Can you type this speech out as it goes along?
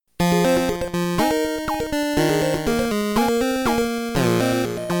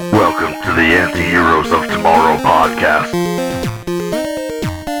Anti-Heroes of Tomorrow podcast.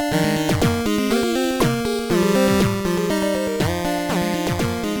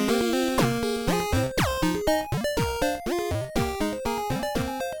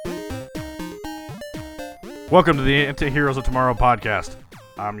 Welcome to the Anti-Heroes of Tomorrow podcast.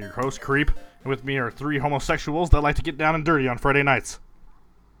 I'm your host, Creep, and with me are three homosexuals that like to get down and dirty on Friday nights.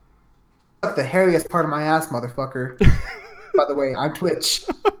 That's the hairiest part of my ass, motherfucker. By the way, I'm Twitch.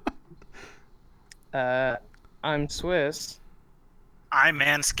 I'm Swiss. I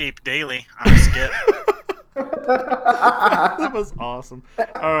manscape daily. I'm Skip. That was awesome.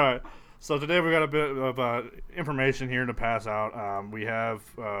 All right. So today we got a bit of information here to pass out. We have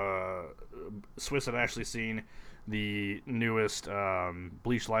Swiss had actually seen the newest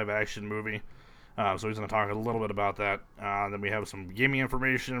Bleach live action movie. So he's going to talk a little bit about that. Then we have some gaming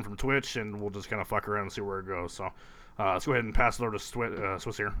information from Twitch, and we'll just kind of fuck around and see where it goes. So let's go ahead and pass it over to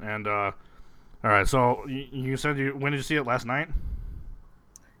Swiss here. And all right, so you said when did you see it? Last night?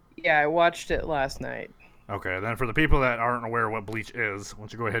 Yeah, I watched it last night. Okay, then for the people that aren't aware of what Bleach is, why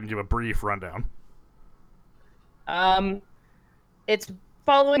don't you go ahead and give a brief rundown? It's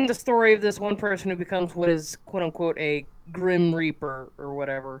following the story of this one person who becomes what is quote-unquote a Grim Reaper or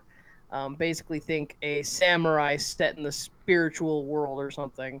whatever. Basically think a samurai set in the spiritual world or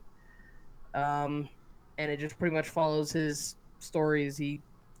something. And it just pretty much follows his story as he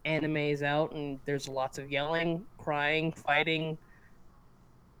animes out, and there's lots of yelling, crying, fighting,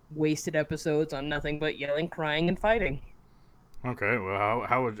 wasted episodes on nothing but yelling, crying, and fighting. Okay, well,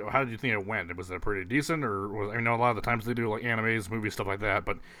 how did you think it went? Was it pretty decent, or I know a lot of the times they do like animes, movies, stuff like that,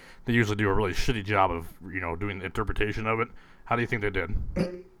 but they usually do a really shitty job of doing the interpretation of it. How do you think they did?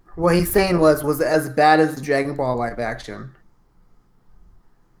 What he's saying was it as bad as the Dragon Ball live action?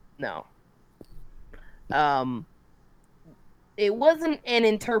 No. It wasn't an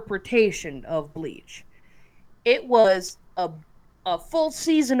interpretation of Bleach. It was a full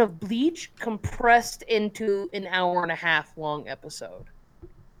season of Bleach compressed into an hour and a half long episode.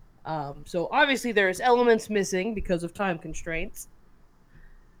 So obviously there's elements missing because of time constraints.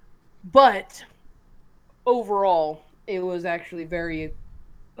 But overall, it was actually very...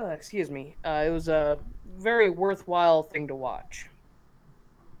 it was a very worthwhile thing to watch.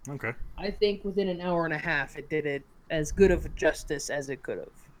 Okay. I think within an hour and a half, it did it as good of justice as it could have.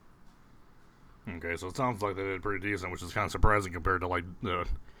 Okay, so it sounds like they did pretty decent, which is kind of surprising compared to like the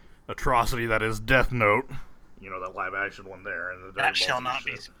atrocity that is Death Note. That live action one there. And that shall not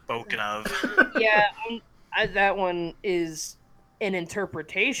be spoken of. Yeah, that one is an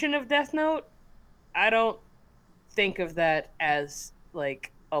interpretation of Death Note. I don't think of that as like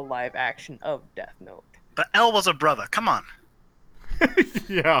a live action of Death Note. But L was a brother. Come on.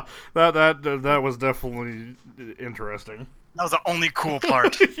 Yeah, that was definitely interesting. That was the only cool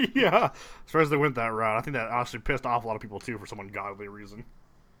part. Yeah, as far as they went that route, I think that actually pissed off a lot of people too for some ungodly reason.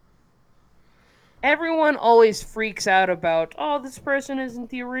 Everyone always freaks out about, this person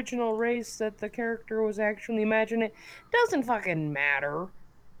isn't the original race that the character was actually imagining. Doesn't fucking matter.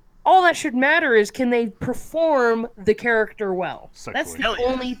 All that should matter is, can they perform the character well? That's the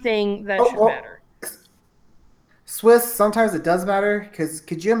only thing that should matter. Swiss, sometimes it does matter, because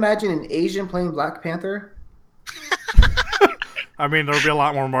could you imagine an Asian playing Black Panther? I mean, there would be a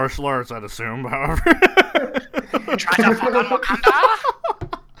lot more martial arts, I'd assume, however.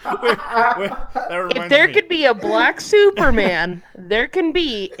 If there could be a black Superman, there can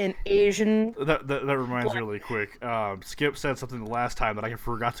be an Asian... That reminds me really quick. Skip said something the last time that I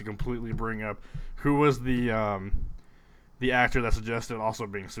forgot to completely bring up. Who was the actor that suggested also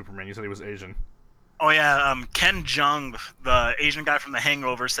being Superman? You said he was Asian. Oh yeah, Ken Jeong, the Asian guy from The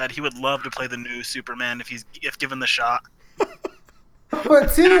Hangover, said he would love to play the new Superman if given the shot.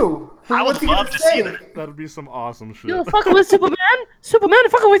 But too, I would love to see that. That'd be some awesome shit. You fucking with Superman? Superman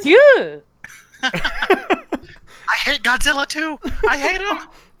fucking with you. I hate Godzilla too. I hate him.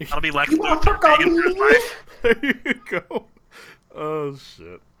 That'll be Lex Luthor begging for his life. There you go. Oh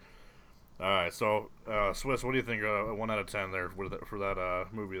shit. All right, so Swiss, what do you think? 1 out of 10 there for that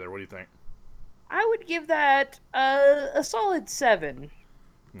movie there. What do you think? I would give that a solid 7.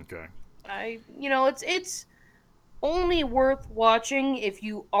 Okay. It's only worth watching if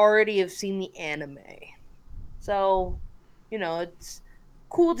you already have seen the anime. So, it's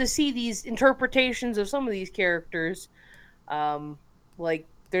cool to see these interpretations of some of these characters. Like,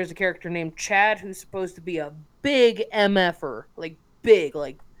 there's a character named Chad who's supposed to be a big MFer. Like, big,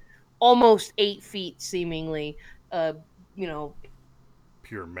 like, almost 8 feet, seemingly.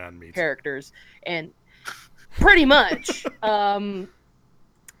 Pure man meat. Characters. And pretty much. And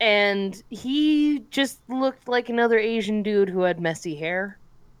he just looked like another Asian dude who had messy hair.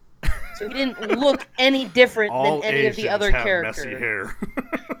 As So he didn't look any different All than any of the Asians other have characters. messy hair.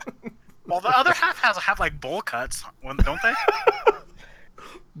 Well, the other half have like bowl cuts, don't they?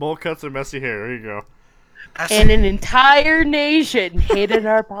 Bowl cuts and messy hair. There you go. And an entire nation hated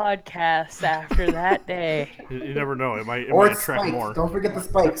our podcast after that day. You never know. It might Or attract spikes. more. Don't forget the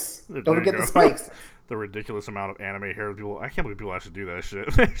spikes. There Don't you forget go. the spikes. The ridiculous amount of anime hair people. I can't believe people actually do that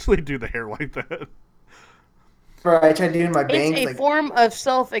shit. They actually do the hair like that. Bro, I tried doing my bangs. It's a like, form of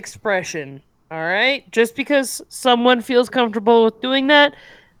self-expression, all right? Just because someone feels comfortable with doing that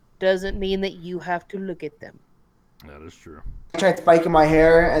doesn't mean that you have to look at them. That is true. I tried spiking my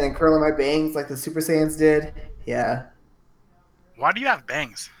hair and then curling my bangs like the Super Saiyans did. Yeah. Why do you have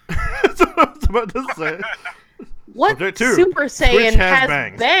bangs? That's what I was about to say. What Subject two. Super Saiyan Twitch has has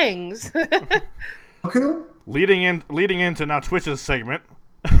bangs. bangs? Goku? Leading into now Twitch's segment.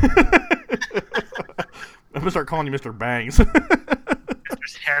 I'm gonna start calling you Mr. Bangs.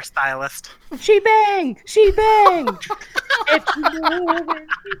 There's hairstylist. She bang! She bang! If you move it,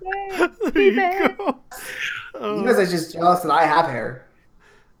 she bang! There She you bang! go. You guys are just jealous that I have hair.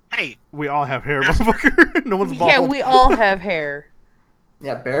 Hey, We all have hair, motherfucker. No one's bald. Yeah, we all have hair.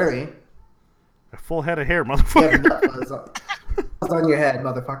 Yeah, barely. A full head of hair, You have motherfucker. nut fuzz on your head,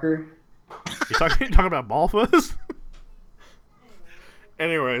 motherfucker. You talking about ball fuzz?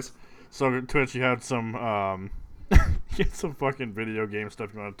 Anyways, so Twitch, you had some you had some fucking video game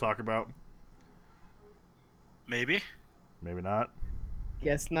stuff you want to talk about? maybe. Maybe not.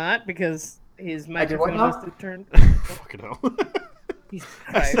 Guess not, because his I did what microphone now? must have turned. Fucking hell. Jesus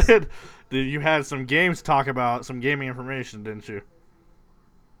I Christ. said that you had some games to talk about, some gaming information, didn't you?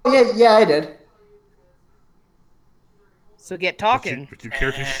 Oh, yeah, I did. So get Would you, talking. would you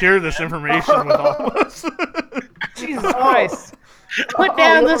care to share this information with all of us? Jesus Christ. Put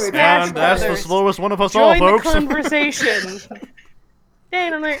down the Smash And that's the Brothers. slowest one of us all, Join the folks. conversation.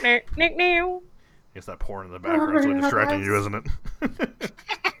 Nick. It's that porn in the background is really distracting you, isn't it?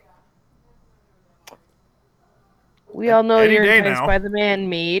 We all know Any you're day enticed now. by the man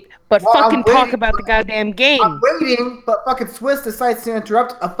meat, but Well, fucking I'm talk waiting about the goddamn game. I'm waiting, but fucking Swiss decides to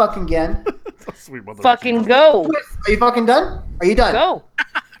interrupt a fucking again. Sweet mother. Fucking go. Swiss, are you fucking done? Are you done? Go.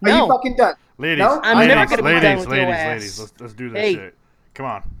 Are No. you fucking done? Ladies, No? I'm ladies, never gonna be ladies, done with your ladies, ass. ladies, let's do this Hey. shit. Come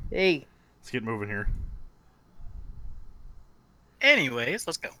on, Hey. let's get moving here. Anyways,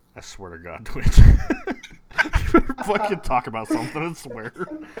 let's go. I swear to God, Twitch. You better fucking talk about something, I swear.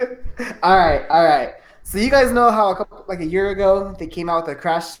 All right. So you guys know how a year ago they came out with the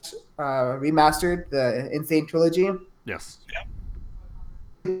Crash remastered, the Insane Trilogy. Yes.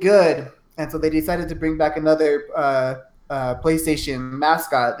 Good, and so they decided to bring back another PlayStation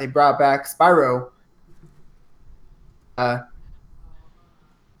mascot. They brought back Spyro.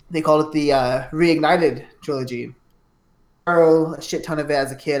 They called it the Reignited Trilogy. Spyro, a shit ton of it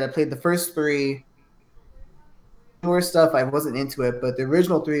as a kid. I played the first three. More stuff, I wasn't into it, but the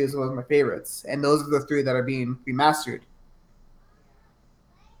original three was one of my favorites, and those are the three that are being remastered.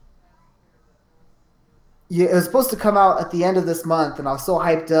 Yeah, it was supposed to come out at the end of this month, and I was so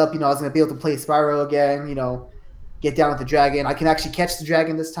hyped up. I was going to be able to play Spyro again, get down with the dragon. I can actually catch the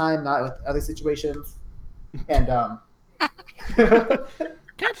dragon this time, not with other situations. And,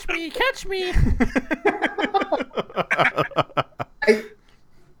 Catch me!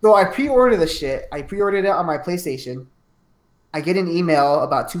 So I pre-ordered the shit. I pre-ordered it on my PlayStation. I get an email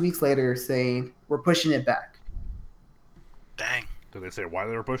about 2 weeks later saying, we're pushing it back. Dang. Did they say why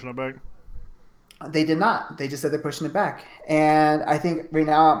they were pushing it back? They did not. They just said they're pushing it back. And I think right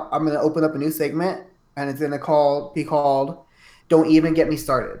now I'm going to open up a new segment, and it's going to be called Don't Even Get Me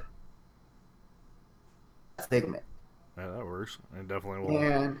Started. Segment. Yeah, that works. And definitely will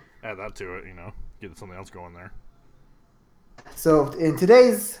And add that to it, get something else going there. so in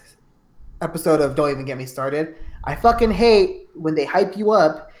today's episode of Don't Even Get Me Started, I fucking hate when they hype you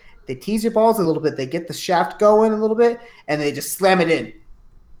up, they tease your balls a little bit, they get the shaft going a little bit, and they just slam it in.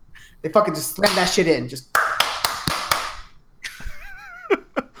 They fucking just slam that shit in. Just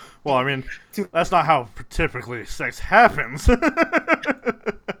Well, I mean, that's not how typically sex happens. I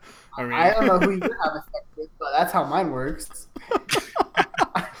mean, I don't know who you're having sex with, but that's how mine works.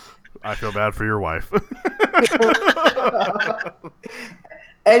 I feel bad for your wife.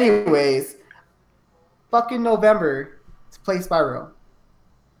 Anyways, fucking November to play Spyro.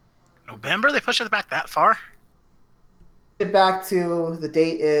 November? They pushed it back that far? Get back to the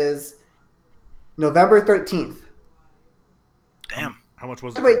date is November 13th. Damn. How much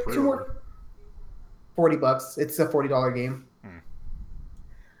was it? Wait, for two pre-order? more. $40. It's a $40 game.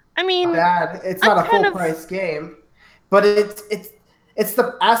 I mean, Bad. It's not I'm a full kind of- price game, but it's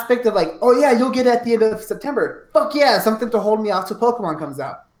the aspect of like, oh yeah, you'll get it at the end of September. Fuck yeah, something to hold me off till Pokemon comes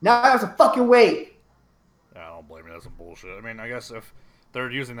out. Now I have to fucking wait. I don't blame you. That's some bullshit. I mean, I guess if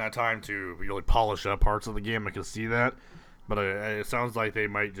they're using that time to really polish up parts of the game, I can see that. But it sounds like they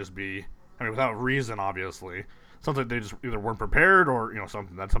might just be, I mean, without reason, obviously. Sounds like they just either weren't prepared or,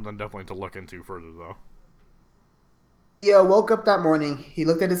 something. That's something definitely to look into further, though. He woke up that morning. He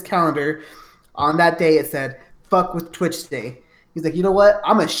looked at his calendar. On that day, it said, fuck with Twitch Day. He's like, you know what?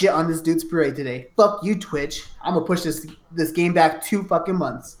 I'm going to shit on this dude's parade today. Fuck you, Twitch. I'm going to push this game back 2 fucking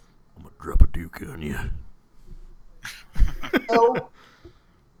months. I'm going to drop a duke on you. So,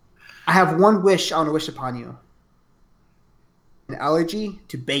 I have one wish I want to wish upon you. An allergy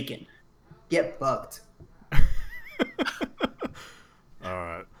to bacon. Get fucked.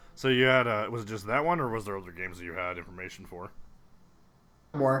 Alright. So you had, was it just that one, or was there other games that you had information for?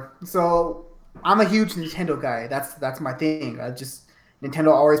 More. So, I'm a huge Nintendo guy. That's my thing.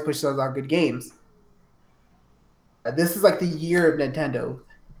 Nintendo always pushes out good games. This is like the year of Nintendo.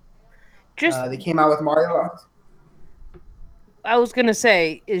 They came out with Mario. I was gonna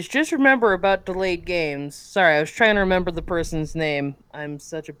say, just remember about delayed games. Sorry, I was trying to remember the person's name. I'm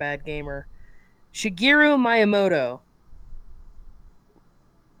such a bad gamer. Shigeru Miyamoto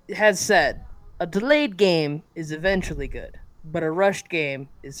has said, a delayed game is eventually good, but a rushed game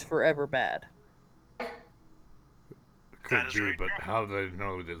is forever bad. Could be, but how did they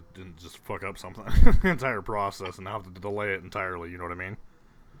know they didn't just fuck up something? The entire process and have to delay it entirely, you know what I mean?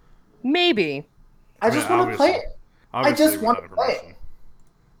 Maybe. I just want to play it. I just want to play it.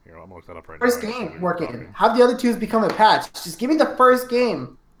 Here, I'm gonna look that up right first now. First game working. Have the other twos become a patch. Just give me the first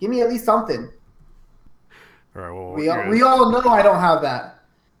game. Give me at least something. All right, well, we all know I don't have that.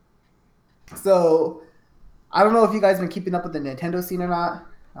 So, I don't know if you guys have been keeping up with the Nintendo scene or not.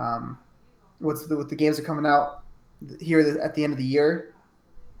 What the games are coming out here at the end of the year?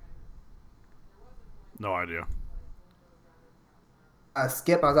 No idea.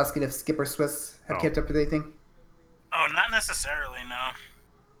 Skip, I was asking if Skip or Swiss have kept up with anything. Oh, not necessarily,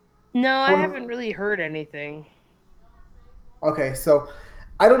 no. No, I haven't really heard anything. Okay, so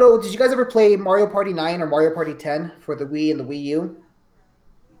I don't know. Did you guys ever play Mario Party 9 or Mario Party 10 for the Wii and the Wii U?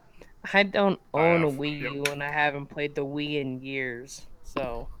 I don't own a Wii U, and I haven't played the Wii in years.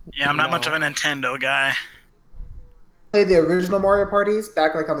 So yeah, I'm not much of a Nintendo guy. Played the original Mario parties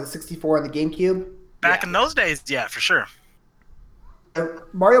back like on the 64 and the GameCube. Back in those days, yeah, for sure.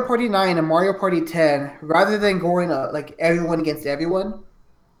 Mario Party 9 and Mario Party 10, rather than going like everyone against everyone,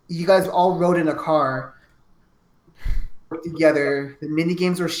 you guys all rode in a car together. The mini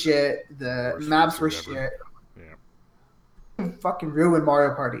games were shit. The maps were shit. Yeah. Fucking ruined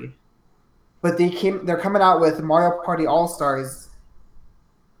Mario Party. But they're coming out with Mario Party All-Stars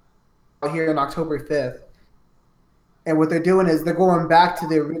here on October 5th. And what they're doing is they're going back to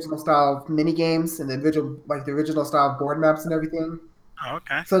the original style of mini games and the original style of board maps and everything. Oh,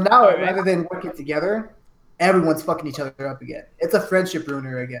 okay. So now, rather than working together, everyone's fucking each other up again. It's a friendship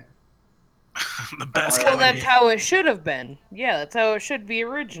ruiner again. The best. Well, that's how it should have been. Yeah, that's how it should be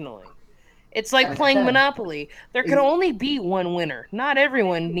originally. It's like playing Monopoly. There can only be one winner. Not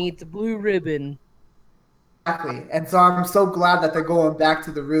everyone needs a blue ribbon. Exactly. And so I'm so glad that they're going back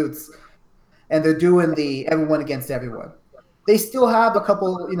to the roots and they're doing the everyone against everyone. They still have a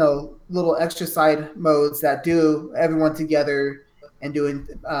couple, little extra side modes that do everyone together and doing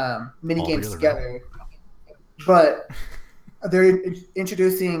mini games together. But they're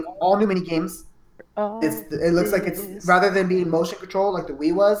introducing all new mini games. It looks like it's rather than being motion control like the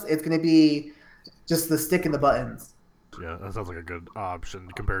Wii was, it's going to be just the stick and the buttons. Yeah, that sounds like a good option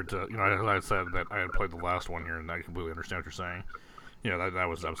compared to, I said that I had played the last one here and I completely understand what you're saying. Yeah, that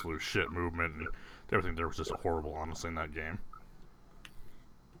was absolute shit movement and everything there was just horrible, honestly, in that game.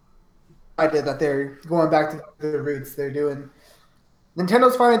 I did that. They're going back to the roots.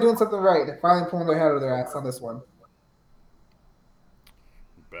 Nintendo's finally doing something right. They're finally pulling their head out of their ass on this one.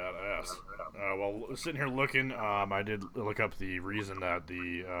 Badass. Well, sitting here looking, I did look up the reason that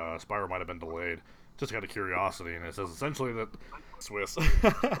the Spyro might have been delayed. Just out of curiosity, and it says essentially that Swiss.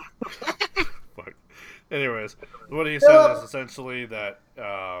 Fuck. Anyways, what he said is essentially that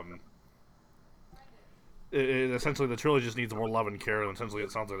essentially the trilogy just needs more love and care, and essentially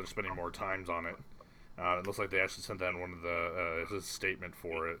it sounds like they're spending more times on it. It looks like they actually sent out one of the his statement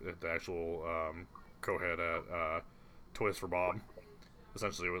for it, the actual co-head at Toys for Bob.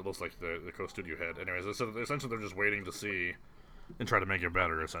 Essentially, it looks like the co-studio head. Anyways, essentially they're just waiting to see and try to make it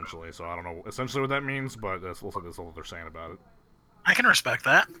better, essentially. So I don't know essentially what that means, but that's all what they're saying about it. I can respect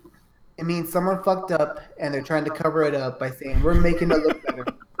that. It means someone fucked up, and they're trying to cover it up by saying, we're making it look better.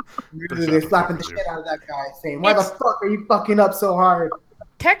 They're slapping the shit out of that guy, saying, why the fuck are you fucking up so hard?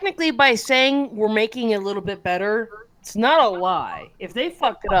 Technically, by saying we're making it a little bit better, It's not a lie. If they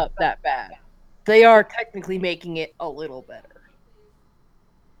fucked it up that bad, they are technically making it a little better.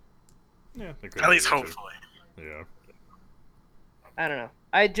 Yeah, they could At least do it, too. hopefully. Yeah. I don't know.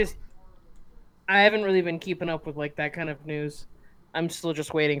 I haven't really been keeping up with like that kind of news. I'm still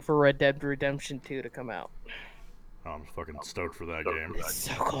just waiting for Red Dead Redemption 2 to come out. Oh, I'm fucking stoked for that game. It's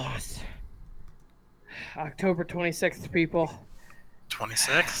so close. October 26th, people.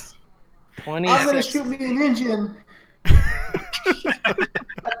 26th? 26th. I'm gonna shoot me an engine.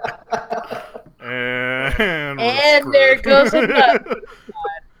 And there goes another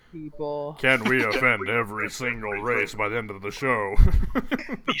people. Can we offend every single race by the end of the show?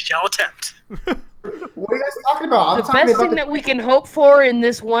 We shall attempt. What are you guys talking about? I'm The talking best about thing that we can hope for in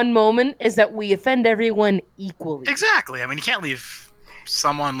this one moment is that we offend everyone equally. Exactly. I mean, you can't leave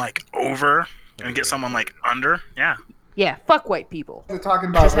someone like over and get someone like under. Yeah. Yeah, fuck white people. We're talking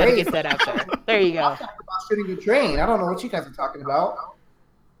about Just had to race. get that out there. There you go. I'm talking about shooting a train. I don't know what you guys are talking about.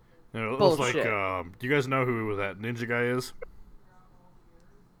 You know, it looks like, Bullshit. do you guys know who that ninja guy is?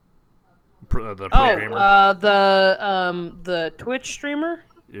 The programmer? The Twitch streamer?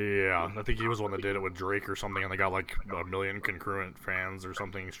 Yeah, I think he was the one that did it with Drake or something, and they got like 1 million concurrent fans or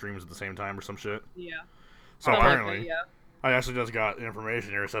something, streams at the same time or some shit. Yeah. So apparently, I actually just got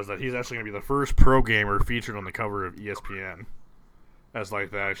information here. It says that he's actually going to be the first pro gamer featured on the cover of ESPN as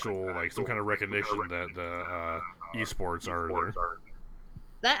like the actual, like some kind of recognition that the esports are there.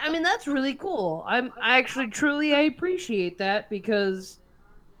 That's really cool. I actually truly appreciate that because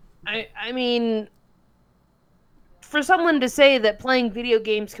I mean for someone to say that playing video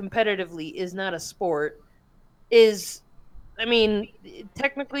games competitively is not a sport is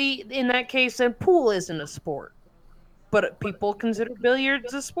technically in that case then pool isn't a sport. But people consider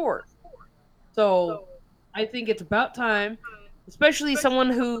billiards a sport. So I think it's about time, especially someone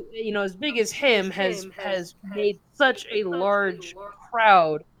who, as big as him has made such a large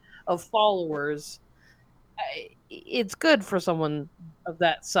crowd of followers. It's good for someone of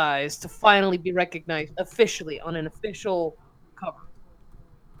that size to finally be recognized officially on an official cover.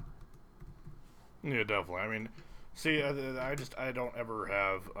 Yeah, definitely. I mean, see, I don't ever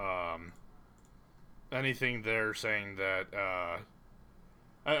have anything there saying that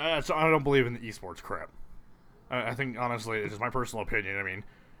I don't believe in the esports crap. I think honestly, it's just my personal opinion. I mean,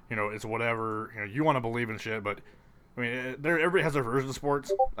 it's whatever you want to believe in shit, but I mean, everybody has their version of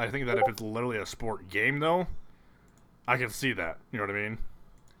sports. I think that if it's literally a sport game, though, I can see that. You know what I mean?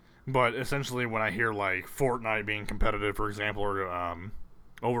 But essentially, when I hear like Fortnite being competitive, for example, or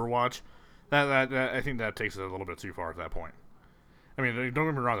Overwatch, that I think that takes it a little bit too far at that point. I mean, don't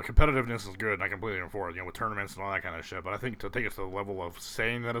get me wrong, the competitiveness is good, and I completely am for it, with tournaments and all that kind of shit, but I think to take it to the level of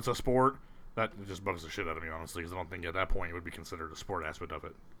saying that it's a sport, that just bugs the shit out of me, honestly, because I don't think at that point it would be considered a sport aspect of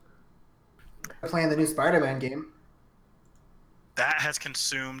it. Playing the new Spider-Man game. That has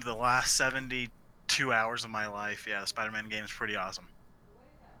consumed the last 72 hours of my life. Yeah, the Spider-Man game is pretty awesome.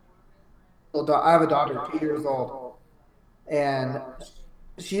 Well, I have a daughter, 2 years old, and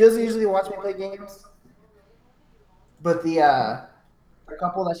she doesn't usually watch me play games, but the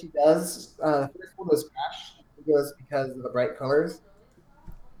couple that she does, the first one was Crash. It was because of the bright colors.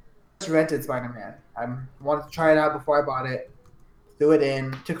 She rented Spider-Man. I wanted to try it out before I bought it. Threw it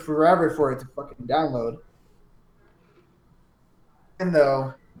in. Took forever for it to fucking download. And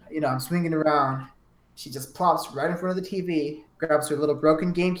though, I'm swinging around, she just plops right in front of the TV, grabs her little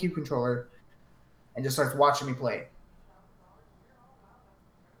broken GameCube controller, and just starts watching me play.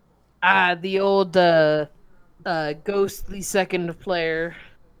 The old ghostly second player.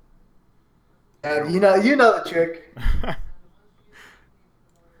 And you know the trick.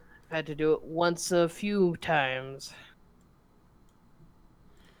 Had to do it once a few times.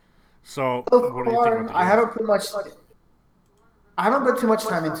 So, So what do you think far, about the I game? haven't put too much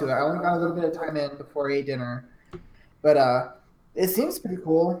time into it. I only got a little bit of time in before I ate dinner, but it seems pretty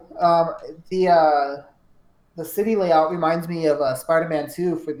cool. The city layout reminds me of Spider-Man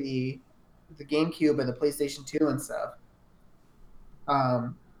 2 for the GameCube and the PlayStation 2 and stuff.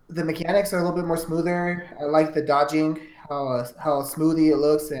 The mechanics are a little bit more smoother. I like the dodging, how smoothly it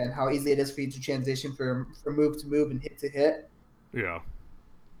looks, and how easy it is for you to transition from move to move and hit to hit. Yeah.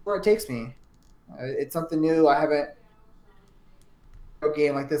 Where it takes me, it's something new. I haven't played a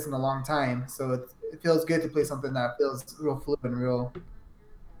game like this in a long time, so it feels good to play something that feels real fluid and real.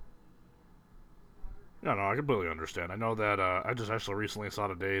 No, I completely understand. I know that I just actually recently saw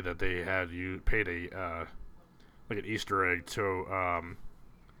today that they had you paid a like an Easter egg to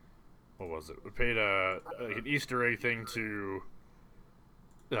what was it? We paid like an Easter egg thing to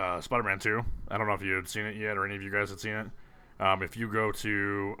Spider-Man 2. I don't know if you had seen it yet or any of you guys had seen it. If you go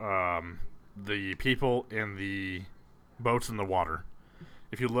to the people in the boats in the water.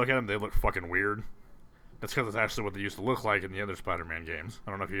 If you look at them, they look fucking weird. That's because it's actually what they used to look like in the other Spider-Man games. I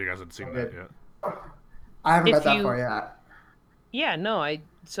don't know if you guys had seen that yet. I haven't got If that you- far yet. Yeah, no,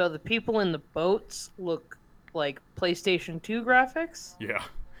 so the people in the boats look like PlayStation 2 graphics? Yeah.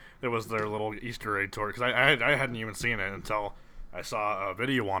 It was their little Easter egg tour. Because I hadn't even seen it until I saw a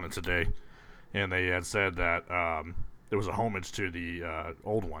video on it today. And they had said that it was a homage to the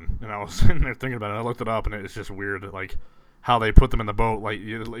old one. And I was sitting there thinking about it. I looked it up, and it's just weird, like, how they put them in the boat. Like,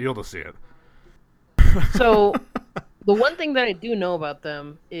 you'll just see it. So, the one thing that I do know about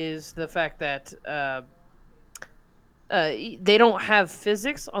them is the fact that they don't have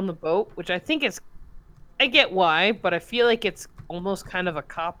physics on the boat, which I think is... I get why, but I feel like it's almost kind of a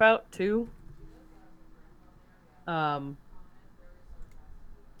cop-out, too.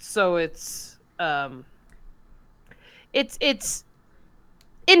 So it's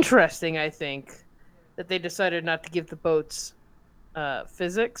interesting, I think, that they decided not to give the boats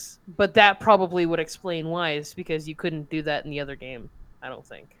physics, but that probably would explain why. It's because you couldn't do that in the other game, I don't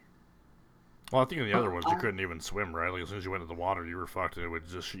think. Well, I think in the other ones you couldn't even swim, right? Like, as soon as you went into the water, you were fucked, and it would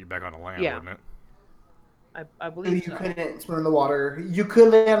just shoot you back on the land, Yeah. wouldn't it? I believe You so. couldn't swim in the water. You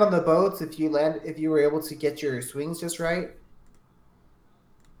could land on the boats if you were able to get your swings just right.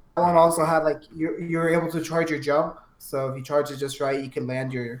 That one also had like you were able to charge your jump. So if you charge it just right, you can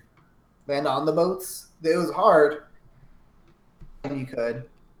land on the boats. It was hard. And you could.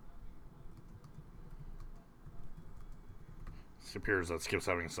 It appears that Skip's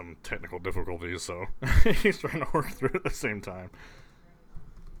having some technical difficulties, so he's trying to work through it at the same time.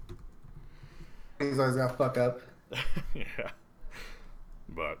 He's always got fuck up. Yeah.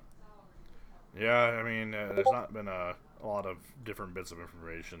 But, yeah, I mean, there's not been a lot of different bits of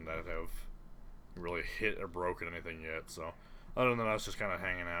information that have really hit or broken anything yet, so other than us just kind of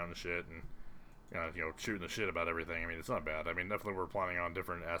hanging out and shit and, shooting the shit about everything, I mean, it's not bad. I mean, definitely we're planning on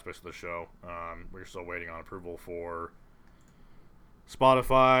different aspects of the show. We're still waiting on approval for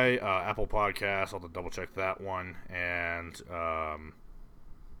Spotify, Apple Podcasts. I'll have to double check that one, and,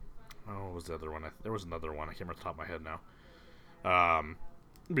 what was the other one? There was another one. I can't remember off the top of my head now.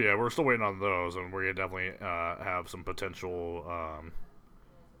 But yeah, we're still waiting on those, and we're going to definitely have some potential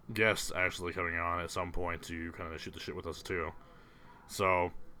guests actually coming on at some point to kind of shoot the shit with us, too.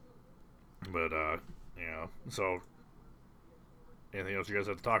 So, but, so, anything else you guys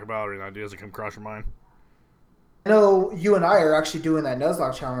have to talk about or any ideas that come across your mind? I know you and I are actually doing that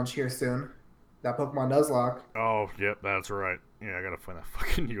Nuzlocke challenge here soon. That Pokemon Nuzlocke. Oh, yep, that's right. Yeah, I gotta find that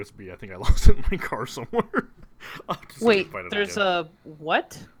fucking USB. I think I lost it in my car somewhere. Wait, there's a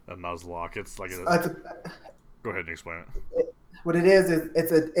what? A Nuzlocke. It's like a... Go ahead and explain it. What it is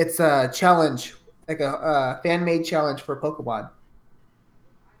it's a challenge, like a fan-made challenge for Pokemon.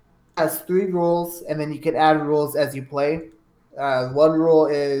 It has 3 rules, and then you can add rules as you play. One rule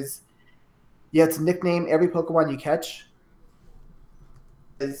is you have to nickname every Pokemon you catch.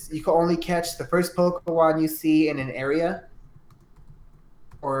 You can only catch the first Pokemon you see in an area,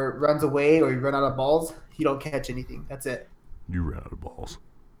 or it runs away, or you run out of balls. You don't catch anything. That's it. You ran out of balls.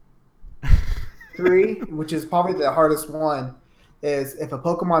 3, which is probably the hardest one, is if a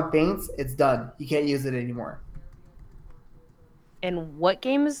Pokemon faints, it's done. You can't use it anymore. And what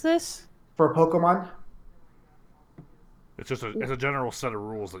game is this? For Pokemon, It's just it's a general set of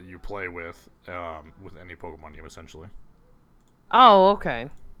rules that you play with any Pokemon game, essentially. Oh, okay.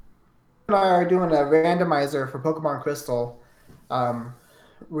 and I are doing a randomizer for Pokemon Crystal.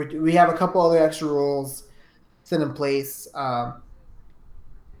 We have a couple other extra rules set in place.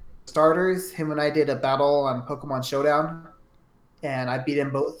 Starters, him and I did a battle on Pokemon Showdown, and I beat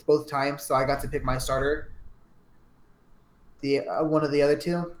him both times, so I got to pick my starter. One of the other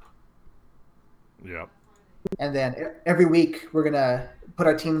 2. Yep. And then every week we're gonna put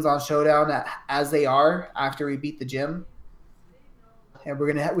our teams on Showdown as they are after we beat the gym, and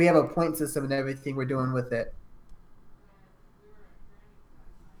we have a point system and everything we're doing with it.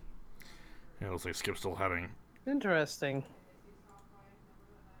 Yeah, it looks like Skip's still having... Interesting.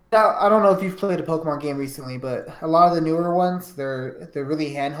 Now, I don't know if you've played a Pokemon game recently, but a lot of the newer ones, they're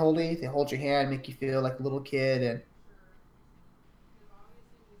really hand-holdy. They hold your hand, make you feel like a little kid, and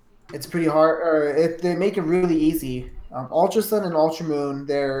it's pretty hard. Or they make it really easy. Ultra Sun and Ultra Moon,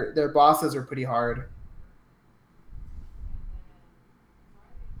 their bosses are pretty hard.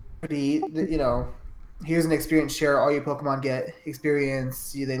 Here's an experience share. All your Pokemon get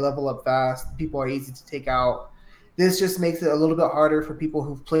experience. They level up fast. People are easy to take out. This just makes it a little bit harder for people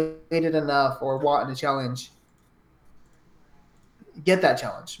who've played it enough or want a challenge. Get that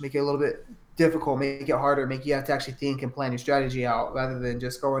challenge. Make it a little bit difficult. Make it harder. Make you have to actually think and plan your strategy out rather than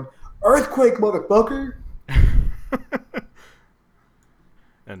just going, Earthquake, motherfucker!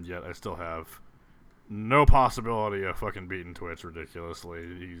 And yet I still have no possibility of fucking beating Twitch ridiculously.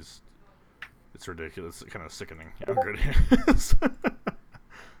 It's ridiculous. It's kind of sickening how good he is.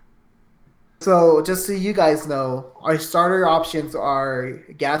 So, just so you guys know, our starter options are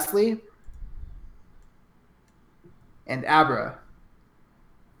Ghastly and Abra.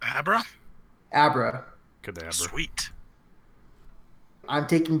 Abra? Abra. Cadabra. Sweet. I'm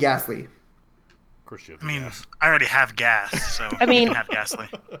taking Ghastly. Of course you have I mean, gas. I already have gas, so I mean- you can have Ghastly.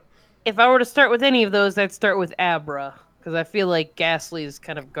 If I were to start with any of those, I'd start with Abra because I feel like Ghastly is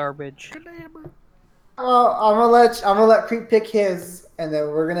kind of garbage. I'm gonna let Creep pick his, and then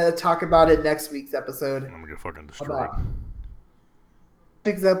we're gonna talk about it next week's episode. I'm gonna get fucking destroyed. About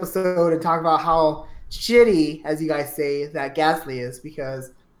next episode and talk about how shitty, as you guys say, that Ghastly is,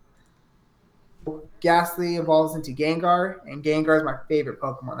 because Ghastly evolves into Gengar, and Gengar is my favorite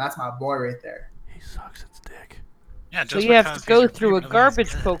Pokemon. That's my boy right there. He sucks its dick. Yeah, So just you have because to go he's your through a favorite doesn't mean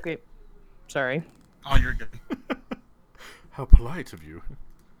he's garbage good. Poke. Sorry. Oh, you're good. How polite of you.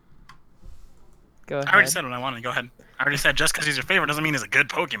 Go ahead. I already said what I wanted. Go ahead. I already said just because he's your favorite doesn't mean he's a good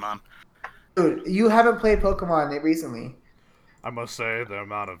Pokemon. Dude, you haven't played Pokemon recently. I must say the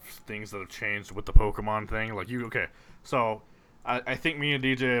amount of things that have changed with the Pokemon thing. Like okay, so I think me and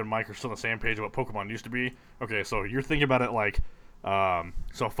DJ and Mike are still on the same page of what Pokemon used to be. Okay, so you're thinking about it like,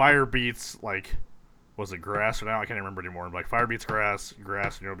 so fire beats like, was it grass or now I can't remember anymore. Like fire beats grass,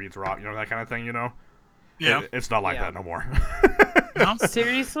 beats rock, that kind of thing. Yeah. It's not like Yeah. that no more. No?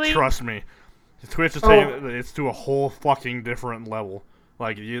 Seriously? Trust me, Twitch is taking it's to a whole fucking different level.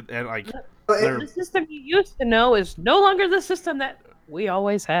 Like The system you used to know is no longer the system that we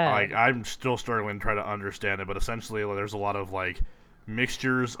always had. like I'm still struggling to try to understand it, but essentially there's a lot of like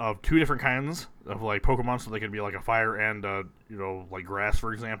mixtures of two different kinds of like Pokemon, so they could be like a fire and like grass,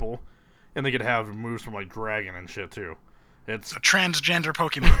 for example, and they could have moves from like dragon and shit too. It's A transgender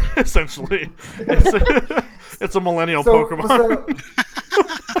Pokemon. essentially it's a millennial Pokemon.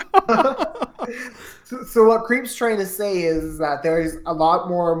 So what Creep's trying to say is that there's a lot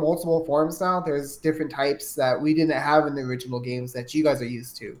more multiple forms now. There's different types that we didn't have in the original games that you guys are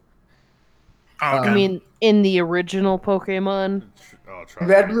used to. Oh, okay. I mean, in the original Pokemon, Oh, trust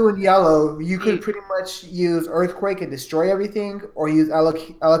Red, me. blue, and yellow, you could pretty much use Earthquake and destroy everything, or use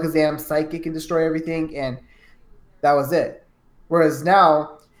Alakazam Psychic and destroy everything, and that was it. Whereas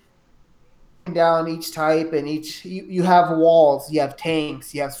now, down each type and you have walls, you have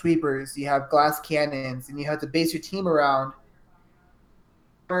tanks, you have sweepers, you have glass cannons, and you have to base your team around,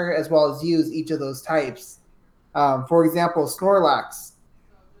 as well as use each of those types. For example, Snorlax,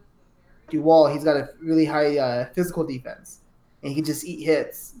 wall, he's got a really high physical defense, and he can just eat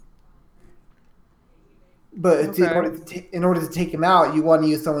hits. But Okay. in order to take him out, you want to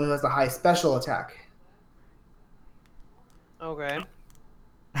use someone who has a high special attack. okay.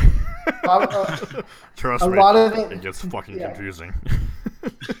 Trust a me, lot of it- it gets fucking yeah. confusing.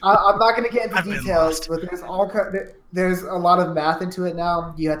 I'm not going to get into I've been details, lost. but there's a lot of math into it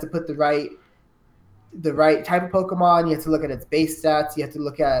now. You have to put the right type of Pokemon. You have to look at its base stats. You have to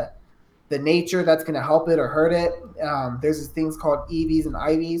look at the nature that's going to help it or hurt it. There's these things called EVs and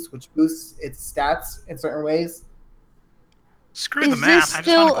IVs, which boosts its stats in certain ways. Screw Is the math. this I just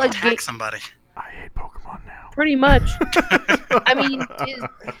want to still go a attack ga- somebody. I hate Pokemon now. Pretty much. I mean,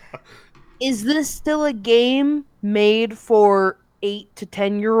 is this still a game made for 8 to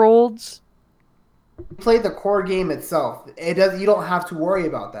 10-year-olds? Play the core game itself. You don't have to worry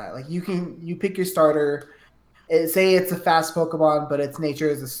about that. Like you pick your starter. Say it's a fast Pokemon, but its nature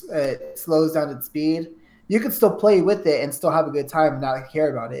is it slows down its speed. You can still play with it and still have a good time and not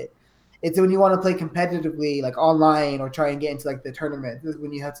care about it. It's when you want to play competitively, like online, or try and get into like the tournament. This is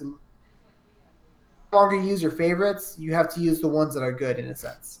when you have to no longer use your favorites. You have to use the ones that are good in a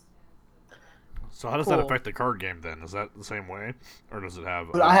sense. So how does that Cool. affect the card game then? Is that the same way, or does it have?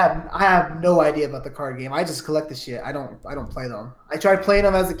 But I have no idea about the card game. I just collect the shit. I don't play them. I tried playing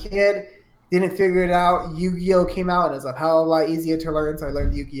them as a kid, didn't figure it out. Yu-Gi-Oh came out and it's a hell of a lot easier to learn, so I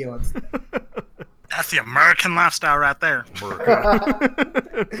learned Yu-Gi-Oh instead. That's the American lifestyle right there.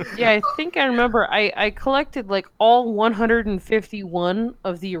 Yeah, I think I remember. I collected like all 151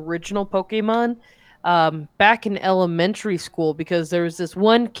 of the original Pokemon back in elementary school because there was this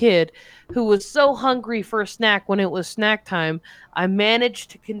one kid who was so hungry for a snack when it was snack time. I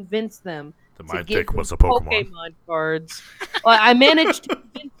managed to convince them That to my give dick me was a Pokemon. cards. Well, I managed to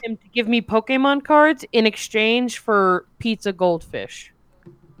convince him to give me Pokemon cards in exchange for pizza goldfish.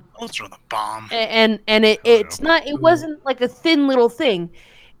 Those are the bomb. And it Mm. wasn't like a thin little thing.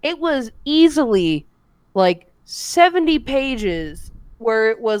 It was easily like 70 pages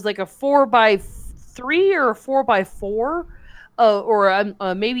where it was like a 4 by 3 or a 4x4,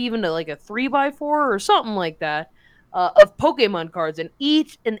 or maybe even like a 3x4 or something like that, of Pokemon cards, and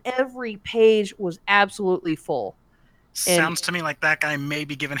each and every page was absolutely full. And Sounds to me like that guy may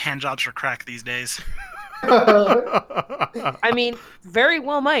be giving handjobs for crack these days. I mean, very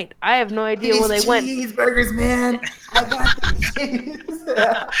well might. I have no idea where they went. Cheeseburgers, man. I got the cheese.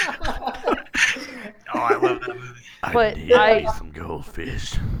 Oh, I love that movie. But need some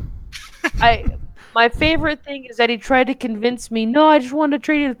goldfish. My favorite thing is that he tried to convince me, no, I just want to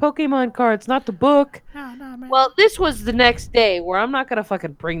trade you the Pokemon cards, not the book. No, man. Well, this was the next day where I'm not going to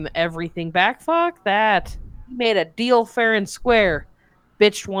fucking bring everything back. Fuck that. He made a deal fair and square.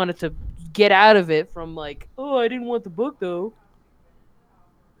 Bitch wanted to get out of it from like, oh, I didn't want the book though.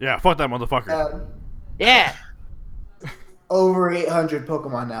 Yeah, fuck that motherfucker. Yeah. Over 800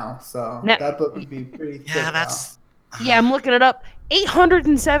 Pokemon now, so Now- that book would be pretty thick Yeah, now. that's. Yeah, I'm looking it up.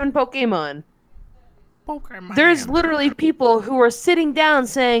 807 Pokemon. There's literally people who are sitting down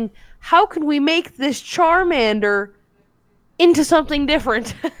saying, how can we make this Charmander into something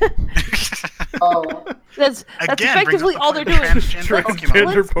different? Oh, That's Again, brings effectively up the all they're point of doing. transgender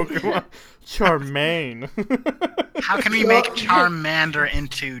Transgender Pokemon. Charmaine. How can we make Charmander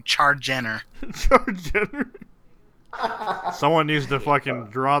into Charjenner? Charmander. Someone needs to fucking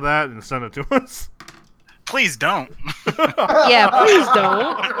draw that and send it to us. Please don't. Yeah, please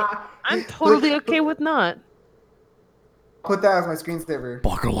don't. I'm totally okay with not. put that as my screensaver.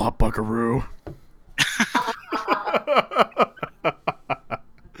 Buckle up, buckaroo.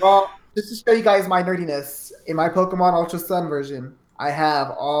 Well, just to show you guys my nerdiness, in my Pokemon Ultra Sun version, I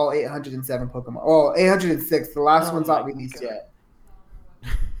have all 807 Pokemon. Oh, 806. The last one's not released yet.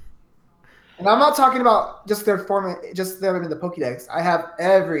 And I'm not talking about just their form, just them in the Pokédex. I have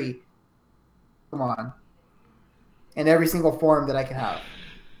every Pokemon in every single form that I can have.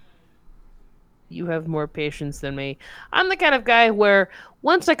 You have more patience than me. I'm the kind of guy where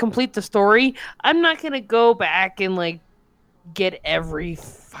once I complete the story, I'm not gonna go back and like get every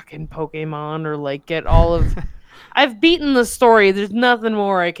fucking Pokemon or like get all of. I've beaten the story. There's nothing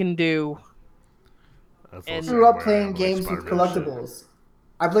more I can do. That's And- I grew up playing like games with Spider-Man shit. collectibles.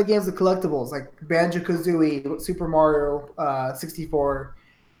 I played games with collectibles like Banjo-Kazooie, Super Mario 64,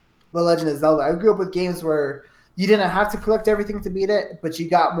 The Legend of Zelda. I grew up with games where you didn't have to collect everything to beat it, but you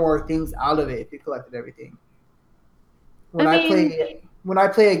got more things out of it if you collected everything. When I I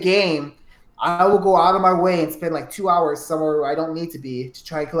play a game, I will go out of my way and spend like 2 hours somewhere where I don't need to be to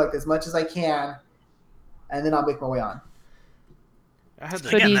try and collect as much as I can, and then I'll make my way on. I had So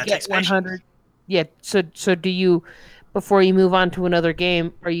to, Again, do you that get takes patience. 100? Yeah. So do you, before you move on to another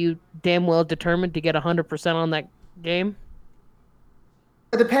game, are you damn well determined to get 100% on that game?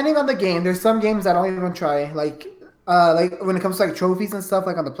 Depending on the game, there's some games I don't even try. Like when it comes to like trophies and stuff,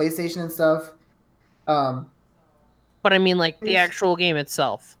 like on the PlayStation and stuff. But I mean, like the Yes. actual game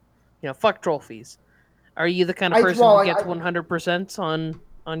itself. You know, fuck trophies. Are you the kind of I- person well, who I- gets I- 100%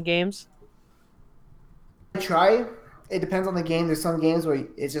 on games? I try. It depends on the game. There's some games where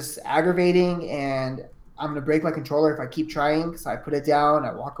it's just aggravating, and I'm gonna break my controller if I keep trying. So I put it down,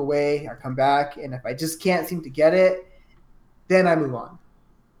 I walk away, I come back, and if I just can't seem to get it, then I move on.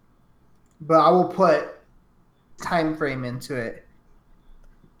 But I will put time frame into it,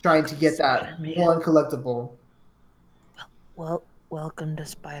 trying to get that Spider-Man. one collectible. Well, welcome to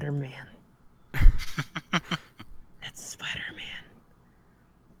Spider-Man. That's Spider-Man.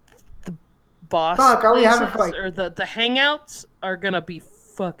 The boss Fuck, are we having, places, like- or the hangouts are gonna be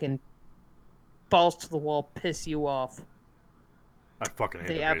fucking balls to the wall, piss you off. I fucking hate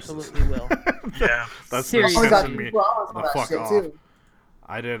They the bases. absolutely will. Yeah. That's Seriously. Oh my god, pissing me people are on the that fuck shit off. too.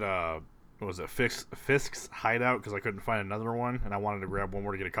 I did what was it, Fisk's hideout because I couldn't find another one and I wanted to grab one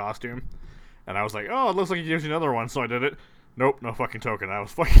more to get a costume. And I was like, oh, it looks like it gives you another one, so I did it. Nope, no fucking token. I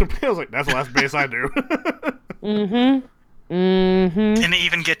was like, that's the last base I do. Mm-hmm. Mm-hmm. Didn't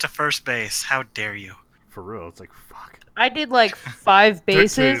even get to first base. How dare you? For real, it's like fuck. I did like 5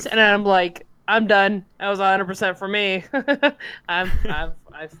 bases, Dictates. and I'm like, I'm done. That was 100% for me.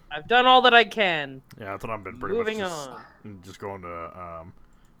 I've done all that I can. Yeah, that's what I've been pretty Moving much just, on. just going to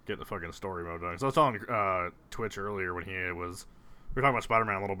get the fucking story mode done. So I was telling Twitch earlier when we were talking about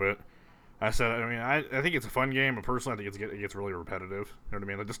Spider-Man a little bit. I said, I mean, I think it's a fun game, but personally, I think it gets really repetitive. You know what I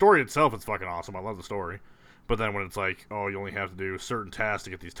mean? Like the story itself is fucking awesome. I love the story. But then when it's like, oh, you only have to do certain tasks to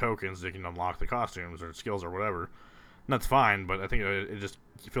get these tokens, you can unlock the costumes or skills or whatever. And that's fine, but I think it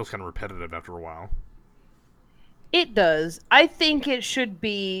feels kind of repetitive after a while. It does. I think it should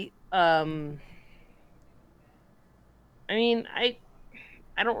be. I mean, I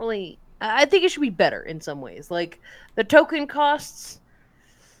don't really. I think it should be better in some ways. Like the token costs.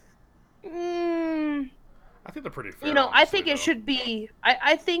 I think they're pretty fair. You know, I honestly, think it though. should be.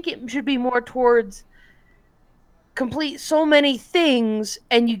 I think it should be more towards complete so many things,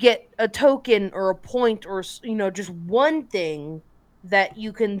 and you get a token or a point or just one thing that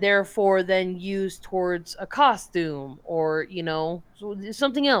you can therefore then use towards a costume or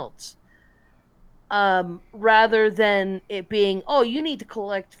something else. Rather than it being, oh, you need to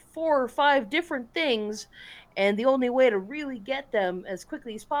collect 4 or 5 different things, and the only way to really get them as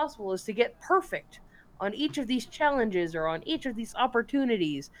quickly as possible is to get perfect on each of these challenges or on each of these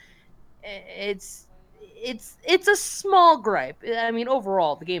opportunities. It's a small gripe. I mean,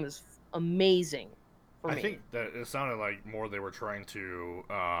 overall, the game is amazing for I me. think that it sounded like more they were trying to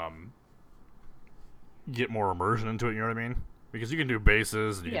get more immersion into it. You know what I mean? Because you can do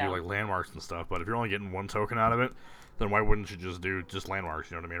bases and you can do like landmarks and stuff, but if you're only getting one token out of it, then why wouldn't you just do just landmarks?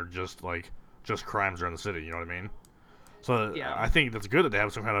 You know what I mean? Or just crimes around the city. You know what I mean? So I think that's good that they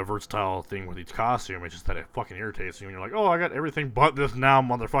have some kind of versatile thing with each costume. It's just that it fucking irritates you, and you're like, oh, I got everything but this now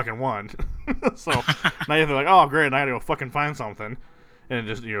motherfucking one. So now you're like, oh, great, now I gotta go fucking find something. And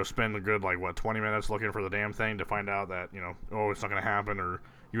just, spend a good, 20 minutes looking for the damn thing to find out that, oh, it's not gonna happen, or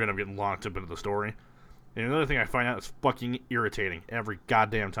you end up getting locked up into the story. And another thing I find out is fucking irritating every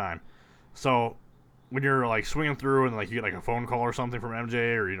goddamn time. So when you're, swinging through and, you get, a phone call or something from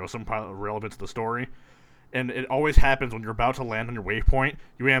MJ or, some pilot relevant to the story, and it always happens when you're about to land on your waypoint,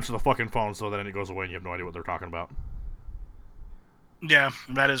 you answer the fucking phone so then it goes away and you have no idea what they're talking about. Yeah,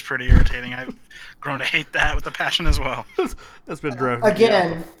 that is pretty irritating. I've grown to hate that with a passion as well. That's been driving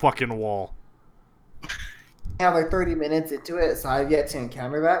Again, me off the fucking wall. I have 30 minutes into it, so I've yet to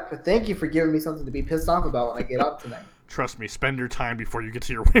encounter that. But thank you for giving me something to be pissed off about when I get up tonight. Trust me, spend your time before you get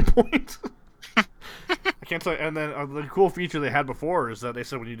to your waypoint. I can't tell you. And then the cool feature they had before is that they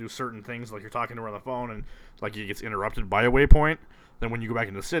said when you do certain things, like you're talking to her on the phone and he gets interrupted by a waypoint, then when you go back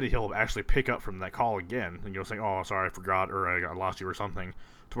into the city, he'll actually pick up from that call again, and you'll say, "Oh, sorry, I forgot," or "I lost you," or something,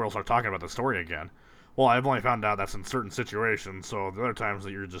 to where he'll start talking about the story again. Well, I've only found out that's in certain situations, so the other times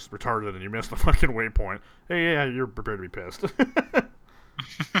that you're just retarded and you miss the fucking waypoint, hey, yeah, you're prepared to be pissed.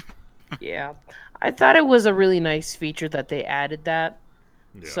 Yeah, I thought it was a really nice feature that they added that.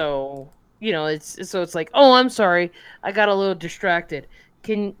 Yeah. So it's like, oh, I'm sorry, I got a little distracted.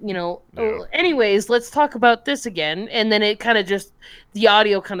 Anyways, let's talk about this again, and then it kind of just the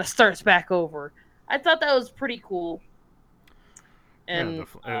audio kind of starts back over. I thought that was pretty cool. And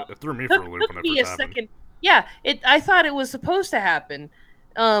it threw me for a loop when it first happened. Second. Yeah, I thought it was supposed to happen,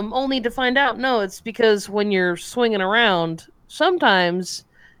 only to find out no, it's because when you're swinging around, sometimes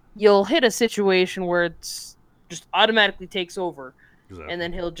you'll hit a situation where it's just automatically takes over, Exactly. and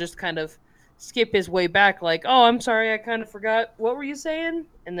then he'll just kind of skip his way back, like, oh, I'm sorry, I kind of forgot. What were you saying?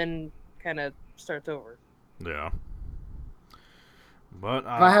 And then kind of starts over. Yeah. But If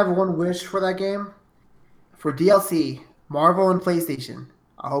I have one wish for that game, for DLC, Marvel and PlayStation,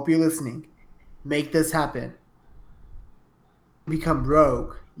 I hope you're listening. Make this happen. Become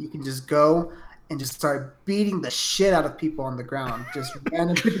Rogue. You can just go and just start beating the shit out of people on the ground. Just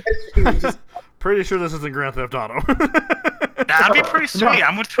random pedestrians. Pretty sure this isn't Grand Theft Auto. That'd be pretty sweet.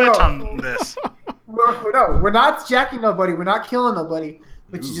 I'm with Twitch on this. No, we're not jacking nobody. We're not killing nobody.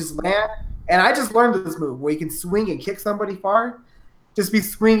 But you just land. And I just learned this move where you can swing and kick somebody far. Just be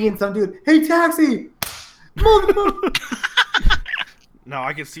swinging some dude. Hey, taxi! No,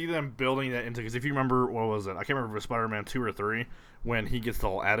 I can see them building that into, because if you remember, what was it? I can't remember if it was Spider-Man 2 or 3, when he gets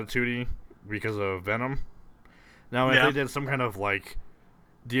all attitude-y because of Venom. Now, if they did some kind of,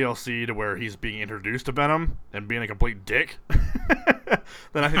 DLC to where he's being introduced to Venom and being a complete dick,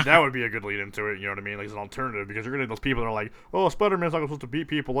 then I think that would be a good lead into it, you know what I mean? As an alternative, because you're going to get those people that are like, oh, Spider-Man's not supposed to beat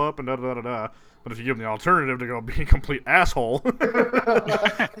people up and da-da-da-da-da. But if you give them the alternative to go be a complete asshole.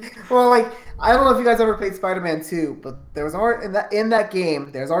 Well, I don't know if you guys ever played Spider-Man 2, but there was always, in that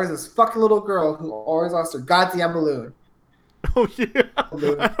game, there's always this fucking little girl who always lost her goddamn balloon. Oh, yeah. I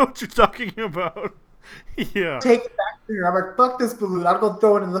know what you're talking about. Yeah. Take it back to her. I'm like, fuck this balloon. I'll go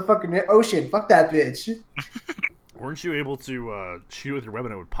throw it in the fucking ocean. Fuck that bitch. Weren't you able to shoot with your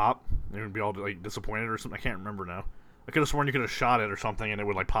weapon and it would pop? And it would be all disappointed or something? I can't remember now. I could have sworn you could have shot it or something and it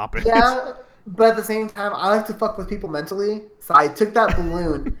would pop it. Yeah, but at the same time, I like to fuck with people mentally. So I took that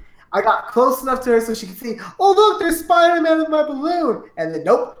balloon. I got close enough to her so she could see, oh, look, there's Spider-Man with my balloon. And then,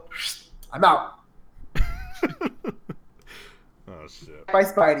 nope, I'm out. Oh, shit. Bye,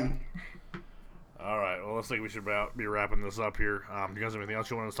 Spidey. All right, well, looks like we should be wrapping this up here. Do you guys have anything else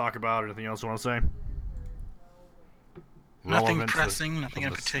you want to talk about or anything else you want to say? Nothing pressing, nothing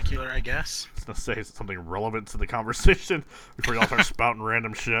in particular, I guess. I was going to say something relevant to the conversation before y'all start spouting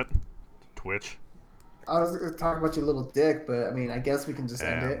random shit. Twitch. I was going to talk about your little dick, but I mean, I guess we can just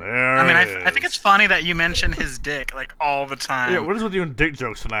end And it. there I mean, it I think is. it's funny that you mention his dick like all the time. Yeah, what is with you and dick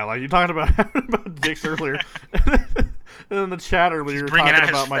jokes tonight? Like you talking about dicks earlier, and in the chat earlier you were Bringing talking out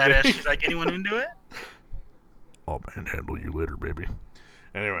his about my fetish. dick. He's like, anyone into it? I'll manhandle you later, baby.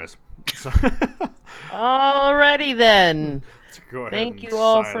 Anyways, so Alrighty then. let's go ahead Thank and you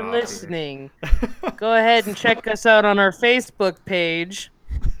all sign for off here. listening. Go ahead and check us out on our Facebook page.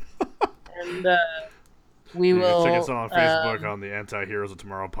 And we You will can check us out on Facebook on the Anti-Heroes of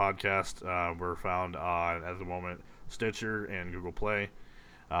Tomorrow podcast. We're found on, at the moment, Stitcher and Google Play.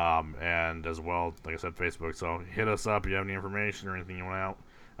 And as well, like I said, Facebook. So hit us up if you have any information or anything you want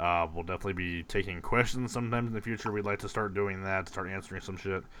out. We'll definitely be taking questions sometimes in the future. We'd like to start doing that, start answering some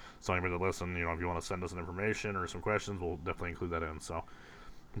shit. So anybody that listen, if you want to send us some information or some questions, we'll definitely include that in. So,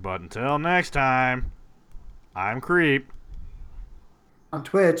 but until next time, I'm Creep. On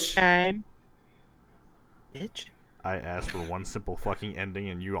Twitch. time. Bitch. I asked for one simple fucking ending,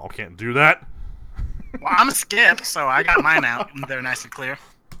 and you all can't do that. Well, I'm Skip, so I got mine out. They're nice and clear.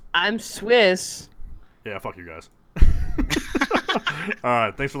 I'm Swiss. Yeah, fuck you guys. All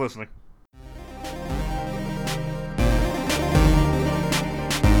right, thanks for listening.